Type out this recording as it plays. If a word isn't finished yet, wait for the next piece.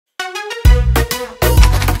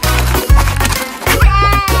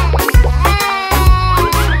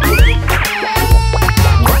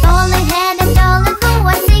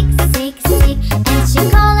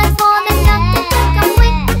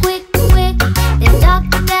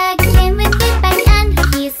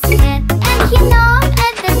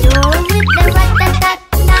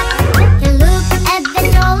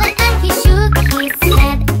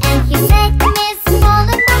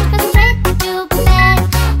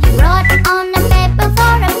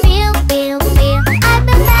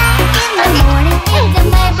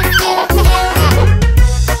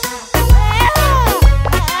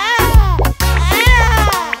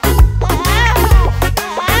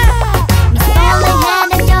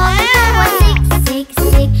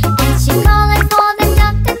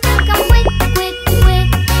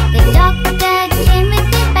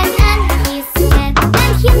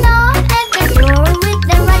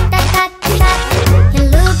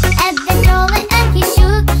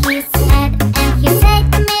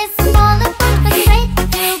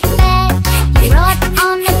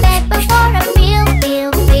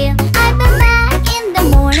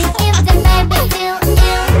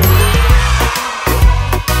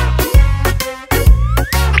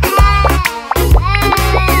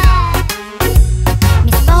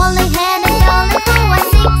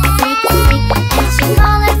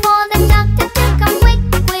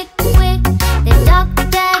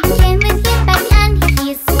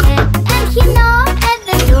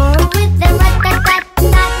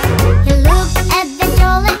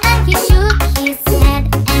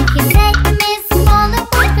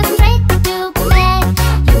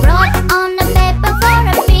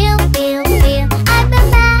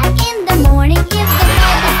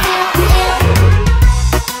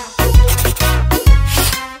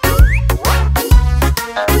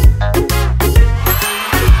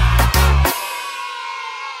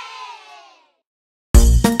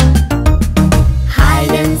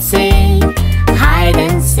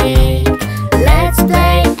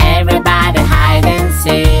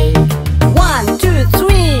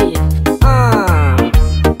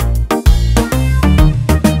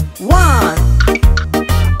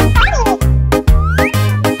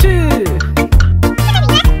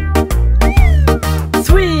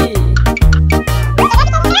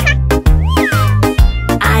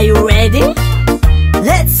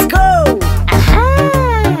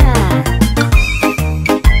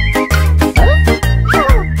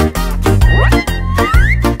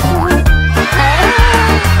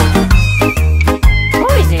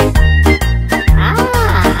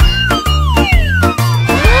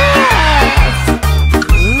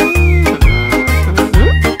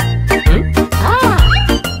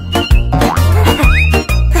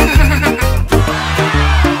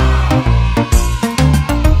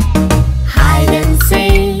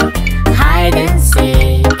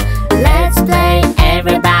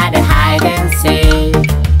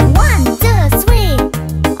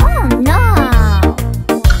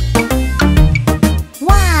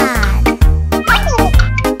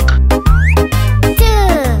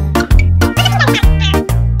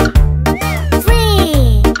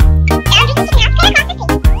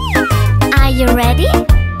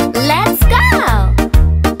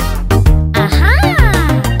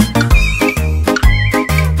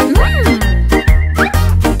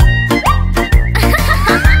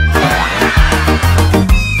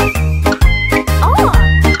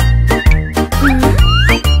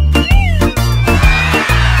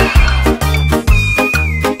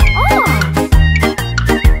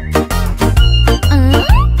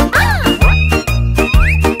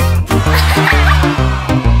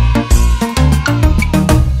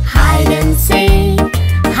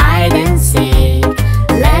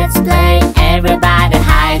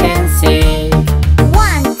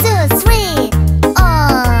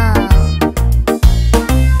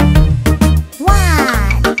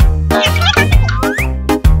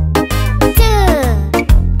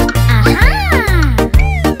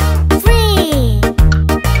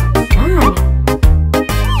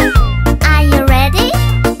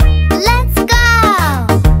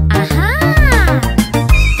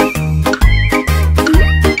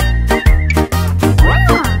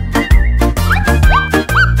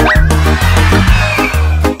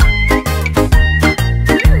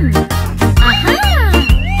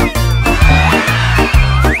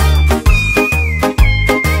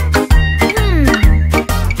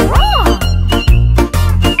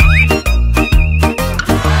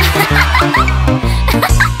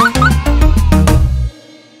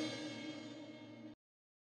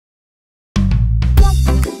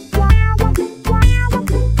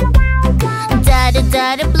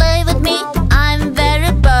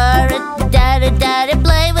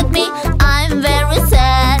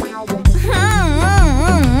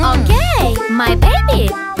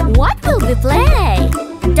play?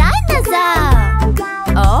 Dinosaur.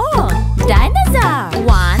 Oh, dinosaur.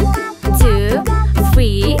 1, 2,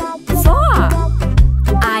 3, 4.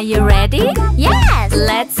 Are you ready? Yes,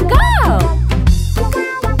 let's go.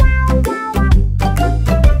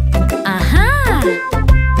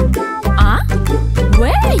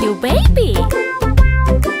 Where are you, baby?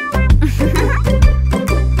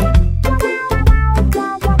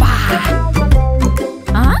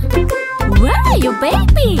 Where are you,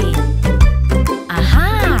 baby?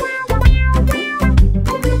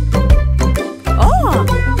 Oh,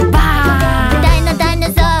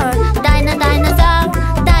 dinosaur, dinosaur,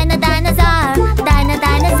 dinosaur, dinosaur.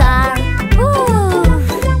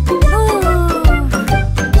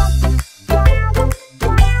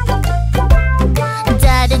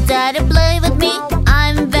 Daddy, play with me,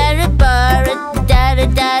 I'm very bored. Daddy,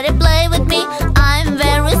 play with me, I'm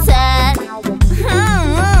very sad.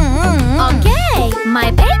 Okay,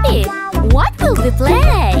 my baby, what will we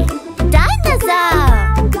play?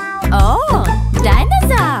 Dinosaur. Oh,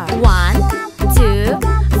 dinosaur. 1, 2,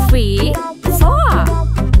 3, 4.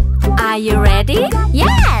 Are you ready?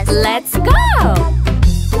 Yes, let's go.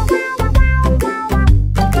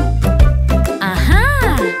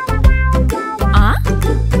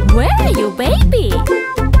 Where are you, baby?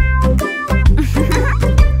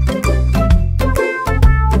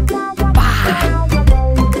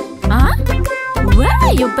 Where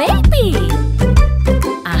are you, baby?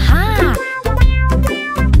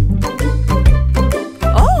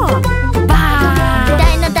 Oh,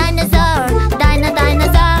 dinosaur,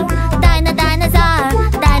 dinosaur, dinosaur, dinosaur.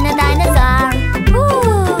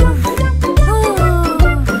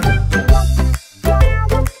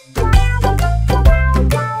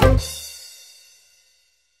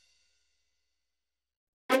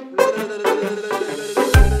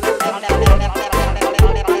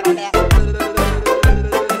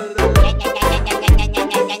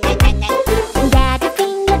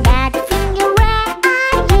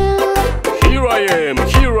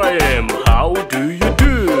 Here I am, how do you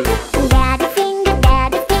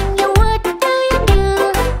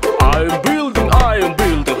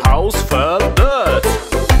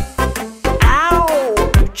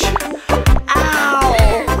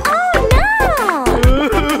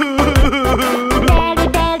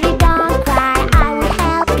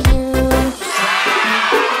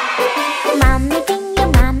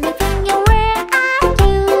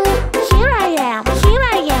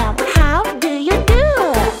do?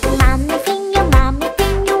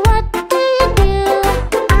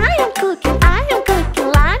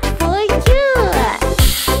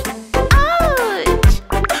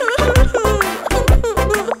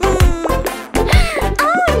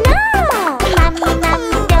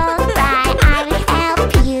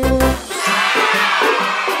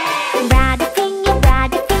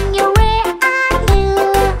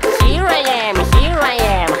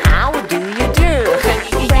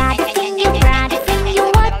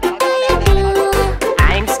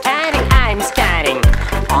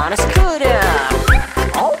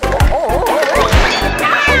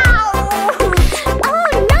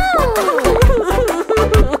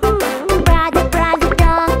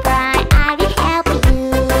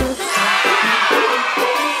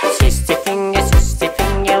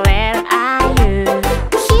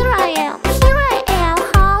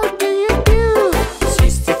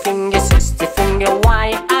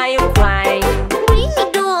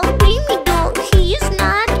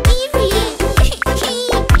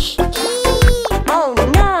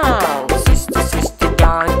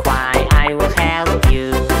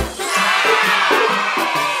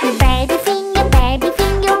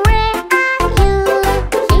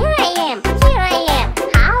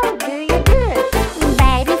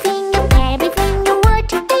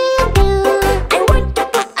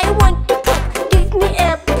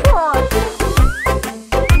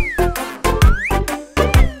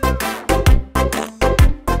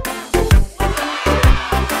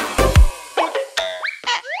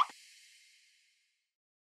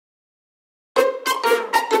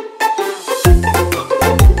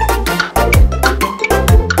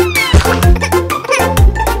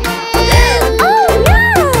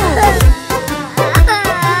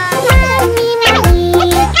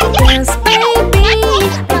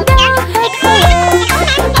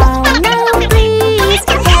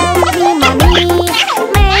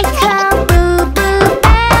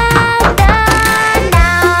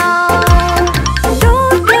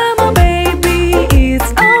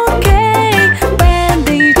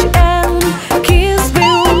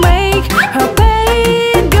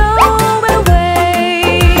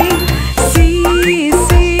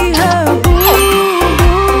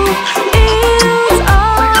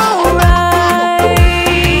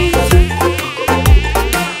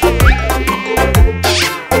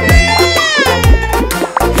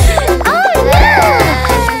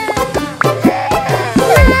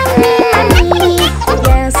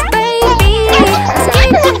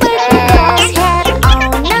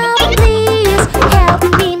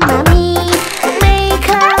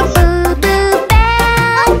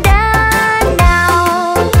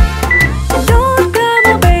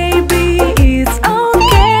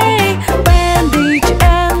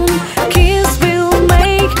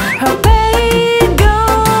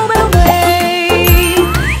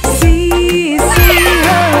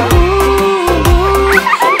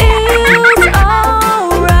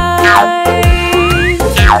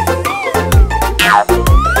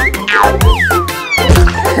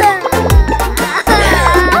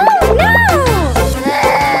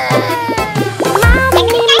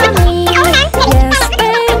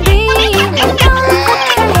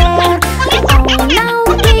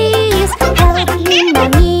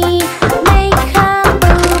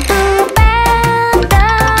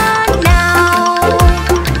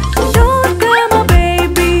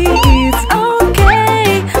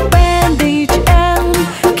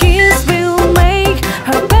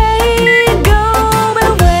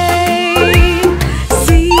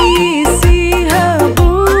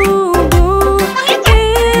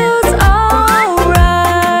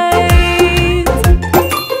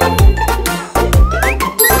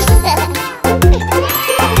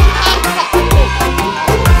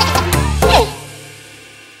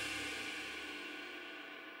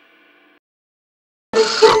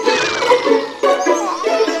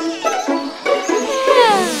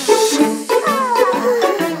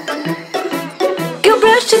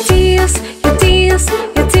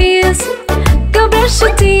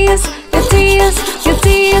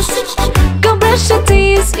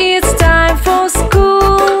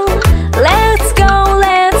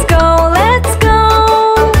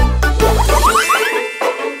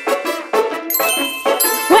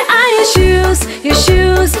 your shoes, your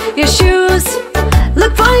shoes, your shoes.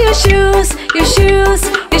 Look for your shoes, your shoes,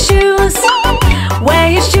 your shoes. Wear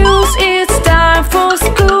your shoes, it's time for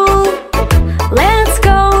school. Let's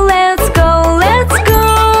go, let's go, let's go.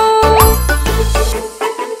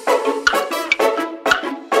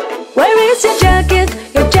 Where is your jacket,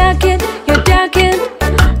 your jacket, your jacket?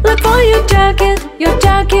 Look for your jacket, your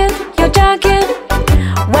jacket, your jacket.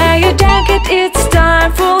 Wear your jacket, it's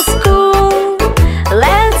time for school.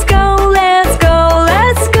 Let's go, let's go,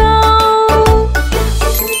 let's go.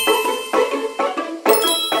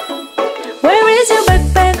 Where is your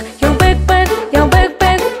backpack, your backpack, your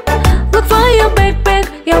backpack? Look for your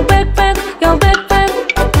backpack, your backpack, your backpack.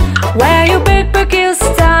 Wear your backpack, it's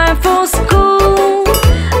time for school.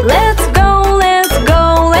 Let's go, let's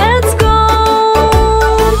go, let's go.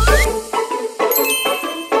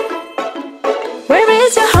 Where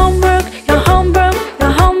is your homework, your homework,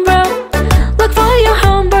 your homework? Look for your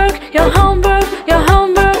homework, your homework, your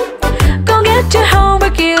homework. Go get your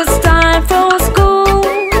homework, it's time for school.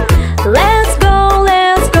 Let's go,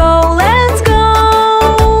 let's go, let's go.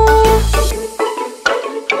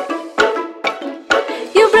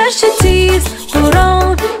 You brush your teeth, put on